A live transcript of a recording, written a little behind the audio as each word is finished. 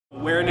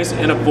Awareness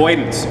and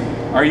avoidance.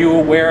 Are you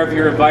aware of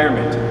your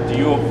environment? Do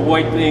you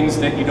avoid things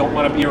that you don't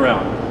want to be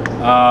around?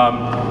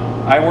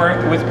 I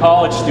work with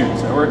college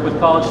students.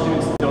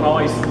 That don't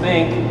always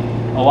think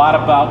a lot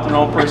about their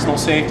own personal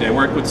safety. I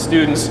work with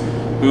students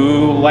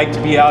who like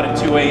to be out at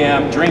 2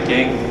 a.m.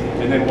 drinking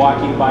and then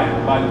walking by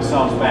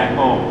themselves back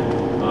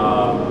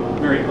home.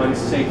 Very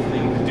unsafe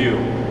thing to do.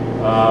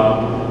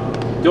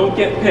 Don't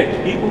get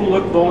picked. People who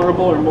look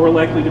vulnerable are more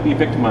likely to be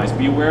victimized.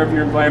 Be aware of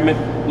your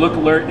environment, look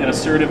alert and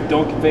assertive,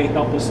 don't convey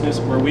helplessness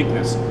or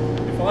weakness.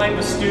 If I'm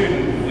a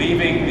student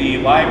leaving the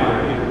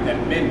library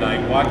at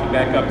midnight, walking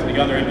back up to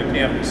the other end of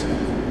campus,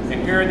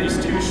 and here are these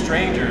two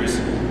strangers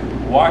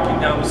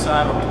walking down the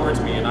sidewalk towards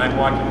me and I'm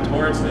walking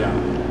towards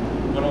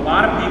them, what a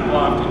lot of people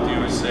often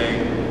do is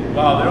say,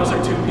 wow, those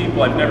are two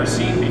people I've never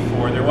seen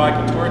before. They're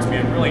walking towards me.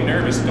 I'm really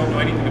nervous, don't know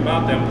anything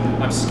about them.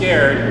 I'm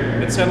scared.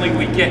 And suddenly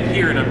we get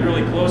here and I'm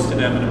really close to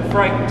them and I'm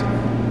frightened.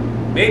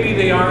 Maybe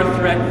they are a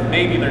threat,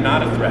 maybe they're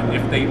not a threat.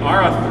 If they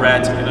are a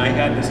threat and I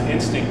had this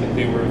instinct that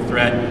they were a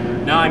threat,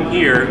 now I'm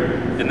here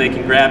and they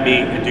can grab me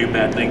and do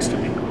bad things to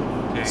me.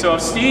 Okay. So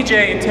if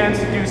CJ intends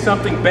to do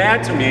something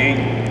bad to me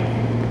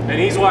and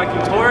he's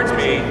walking towards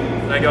me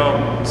and I go,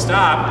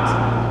 stop,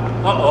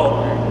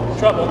 uh-oh,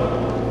 trouble,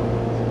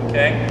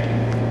 okay?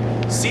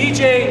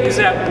 CJ is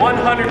at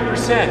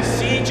 100%.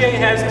 CJ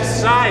has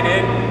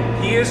decided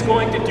he is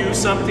going to do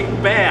something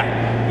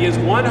bad. He is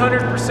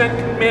 100%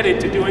 committed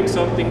to doing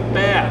something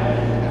bad.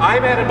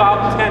 I'm at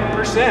about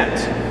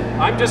 10%.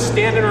 I'm just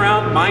standing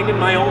around minding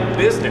my own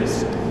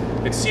business.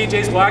 And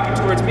CJ's walking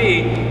towards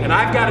me, and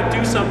I've got to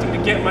do something to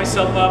get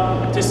myself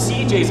up to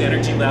CJ's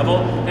energy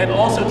level, and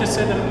also to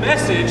send a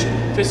message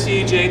to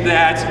CJ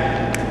that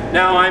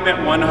now I'm at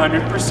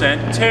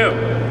 100% too.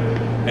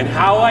 And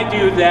how I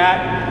do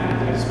that,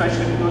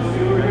 especially for those of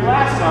you who were here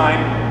last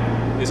time,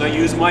 is I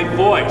use my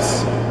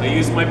voice. I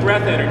use my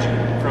breath energy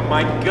from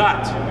my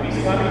gut. When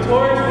he's coming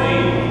towards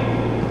me,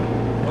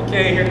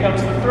 okay, here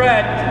comes the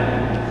threat.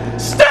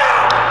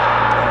 Stop!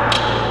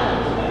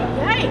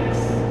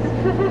 Yikes!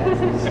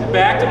 I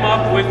backed him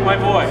up with my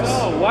voice.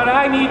 So what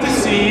I need to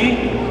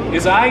see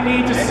is I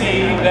need to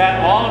see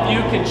that all of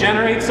you can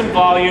generate some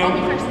volume.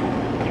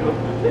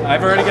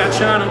 I've already got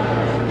Shauna.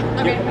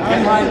 Okay.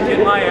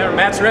 Get my air.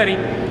 Matt's ready.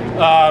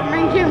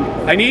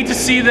 I need to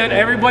see that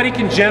everybody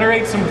can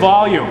generate some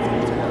volume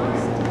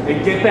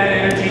and get that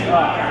energy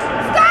up.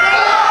 Stop!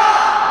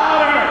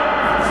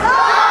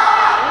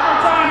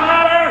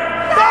 Louder!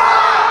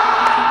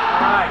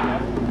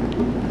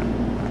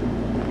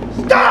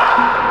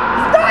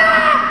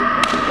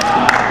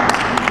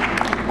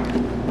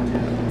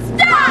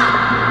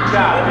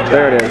 Stop!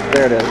 There it is,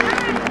 there it is.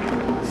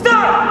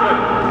 Stop!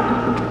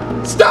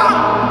 Good. Stop!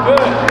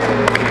 Good.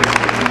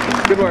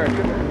 Good work.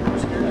 Good work.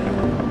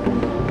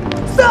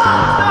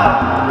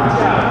 Stop! Good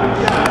job,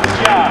 good job, good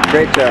job.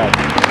 Great job.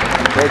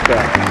 Great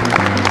job.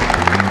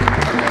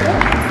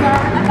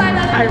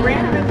 I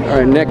ran. All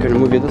right, Nick, I'm gonna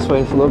move you this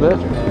way just a little bit.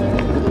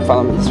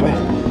 Follow me this way.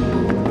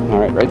 All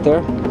right, right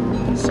there.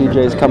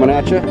 CJ's coming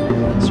at you,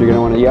 so you're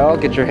gonna want to yell.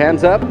 Get your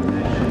hands up.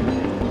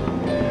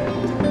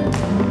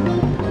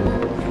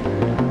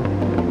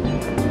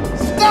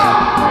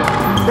 Stop!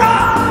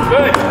 Stop!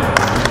 Good.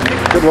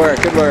 Good work.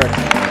 Good work.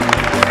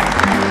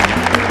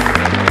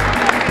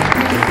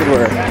 Good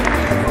work.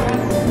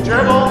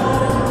 Dribble.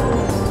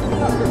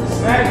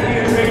 Back to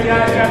you, big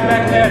guys. Got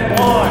back that.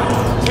 1,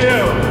 2.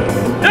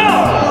 No!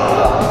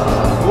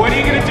 What are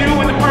you gonna do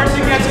when the person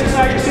gets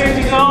inside your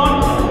safety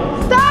zone?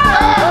 Stop!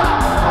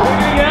 What are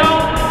you gonna yell?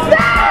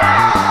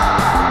 Stop!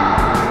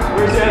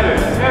 Where's Evan?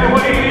 Evan,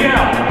 what are you gonna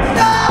yell?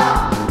 Stop!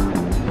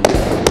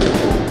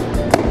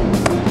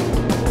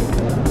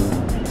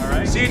 All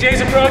right. CJ's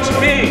approaching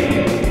me.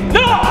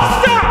 No!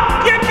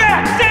 Stop! Get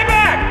back! Stay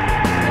back!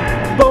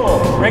 Boom!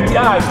 Break the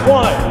eyes.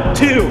 1,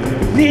 2,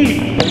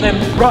 knee, and then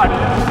run.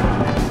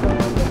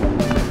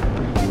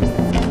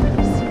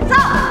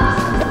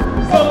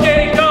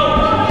 Okay, go!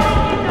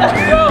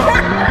 Go!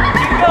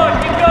 Keep going,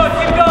 keep going,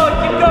 keep going,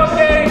 keep going,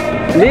 okay?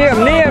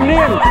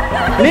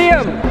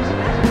 Liam!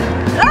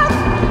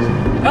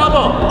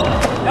 Elbow!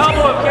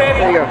 Elbow, okay?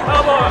 There you go.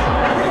 Elbow!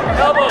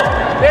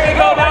 There you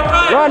go, now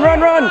run!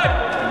 Run! Run!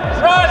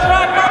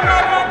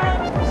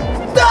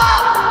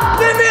 Stop!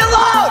 Leave me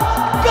alone!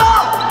 Go!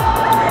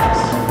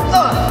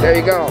 There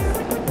you go.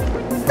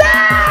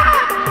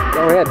 Stop! Go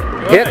ahead.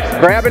 Hit,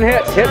 grab and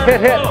hit. Hit.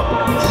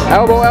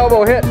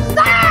 Elbow, hit.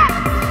 Stop!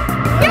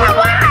 Get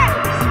away!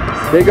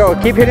 There you go.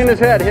 Keep hitting his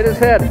head. Hit his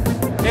head. Hit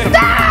him.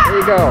 Stop! There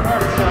you go.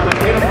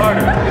 Hit him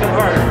harder.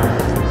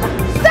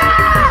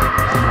 Stop!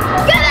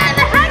 Get in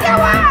the heck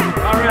away!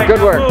 All right, Good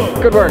now work.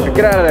 move. Good work.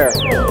 Get out of there.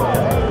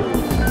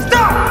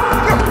 Stop!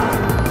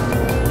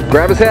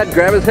 Grab his head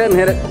and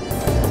hit it.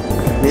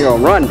 There you go.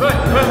 Run. Good,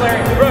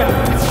 Larry, run.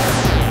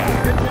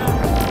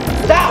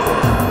 Stop!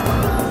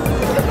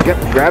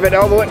 Grab it,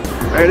 elbow it.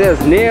 There it is.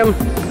 Knee him.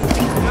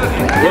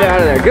 Get out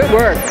of there. Good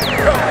work.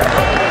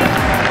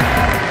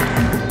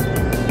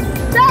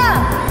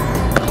 Stop!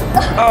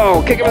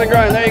 Oh, kick him in the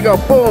groin. There you go.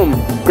 Boom.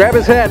 Grab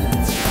his head.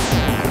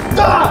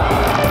 Stop!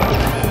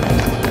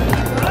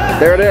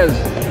 There it is.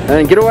 And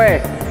then get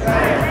away.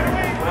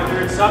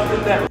 Whether it's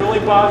something that really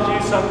bothers you,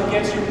 something that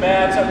gets you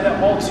mad, something that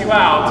hulks you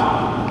out,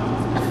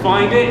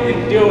 find it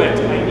and do it.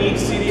 I need to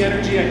see the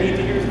energy. I need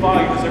to hear the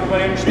volume. Does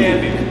everybody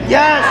understand me?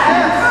 Yes!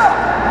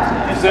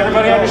 Does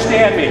everybody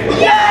understand me?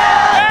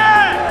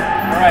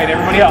 Yes! All right,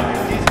 everybody else.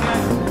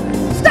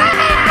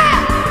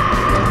 Stop!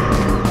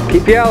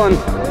 Keep yelling.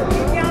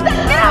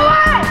 Get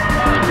away!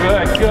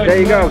 Good, good. There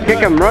you go. Kick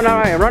him. Run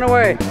away. Run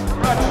away.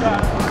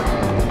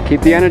 Keep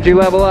the energy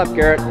level up,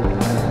 Garrett.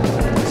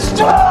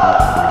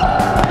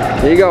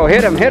 There you go.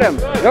 Hit him. Hit him.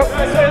 Nope.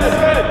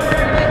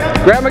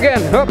 Grab him again.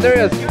 Oh, there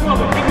he is.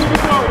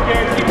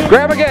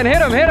 Grab again.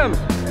 Hit him. Hit him.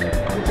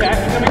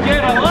 Attacking him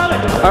again. I love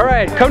it. All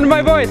right. Come to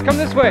my voice. Come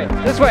this way.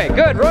 This way.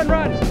 Good. Run,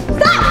 run. Good.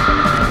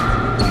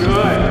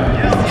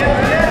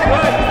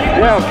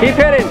 No, keep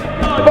hitting.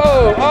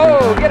 Whoa.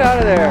 Oh, get out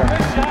of there.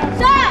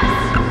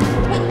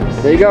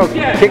 There you go.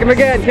 Kick him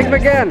again. Kick him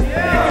again.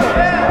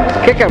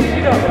 Kick him.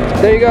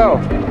 There you go.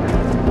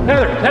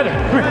 Heather, Heather,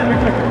 come here.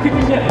 Kick him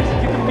again.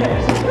 Kick him again.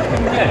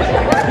 Kick him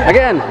again.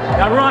 Again.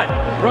 Now run,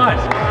 run.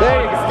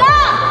 There you go.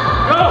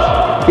 Stop! Go.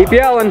 Keep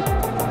yelling.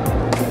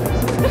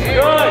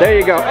 Good. There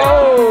you go.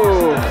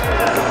 Oh.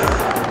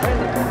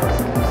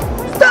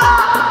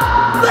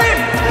 Stop! Leave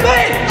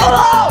me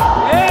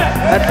alone!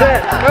 Yeah. That's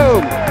it.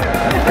 Boom.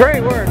 Great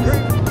work.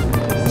 Great.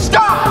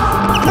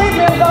 Stop! Leave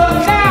me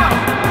alone now!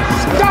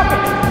 Stop it!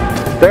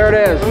 There it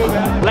is.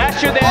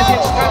 Last year they had the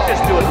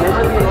instructors do it.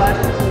 Remember the last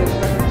year?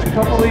 A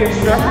couple of the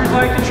instructors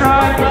like to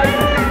try.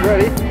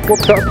 Ready?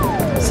 Whoops up.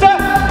 Stop.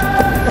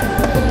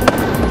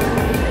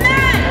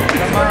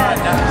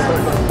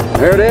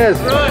 There it is.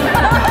 Good.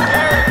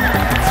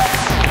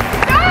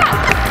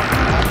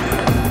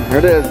 There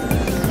it is.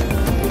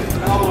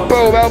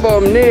 Boom, elbow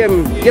him, knee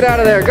him. Get out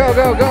of there. Go,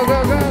 go, go,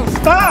 go, go.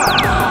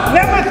 Stop!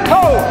 Let me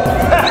go!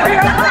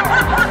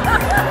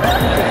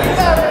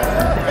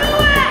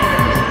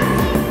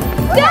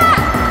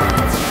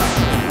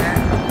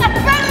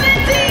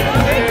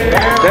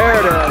 There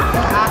it is.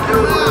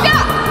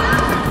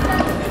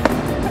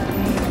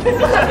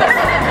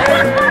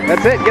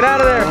 That's it. Get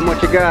out of there.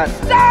 What you got?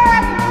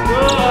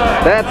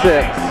 That's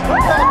it.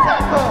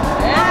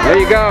 There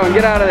you go. And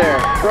get out of there.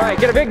 Right.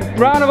 Get a big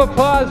round of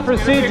applause for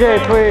CJ,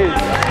 please.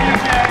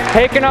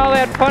 Taking all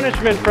that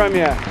punishment from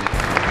you.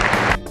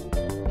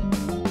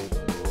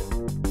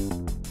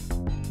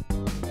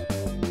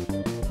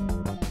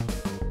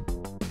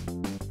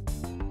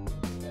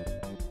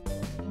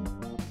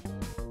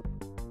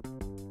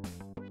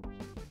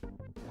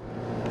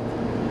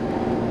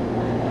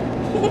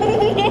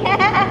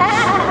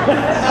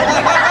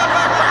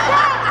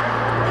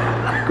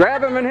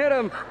 Grab him and hit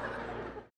him.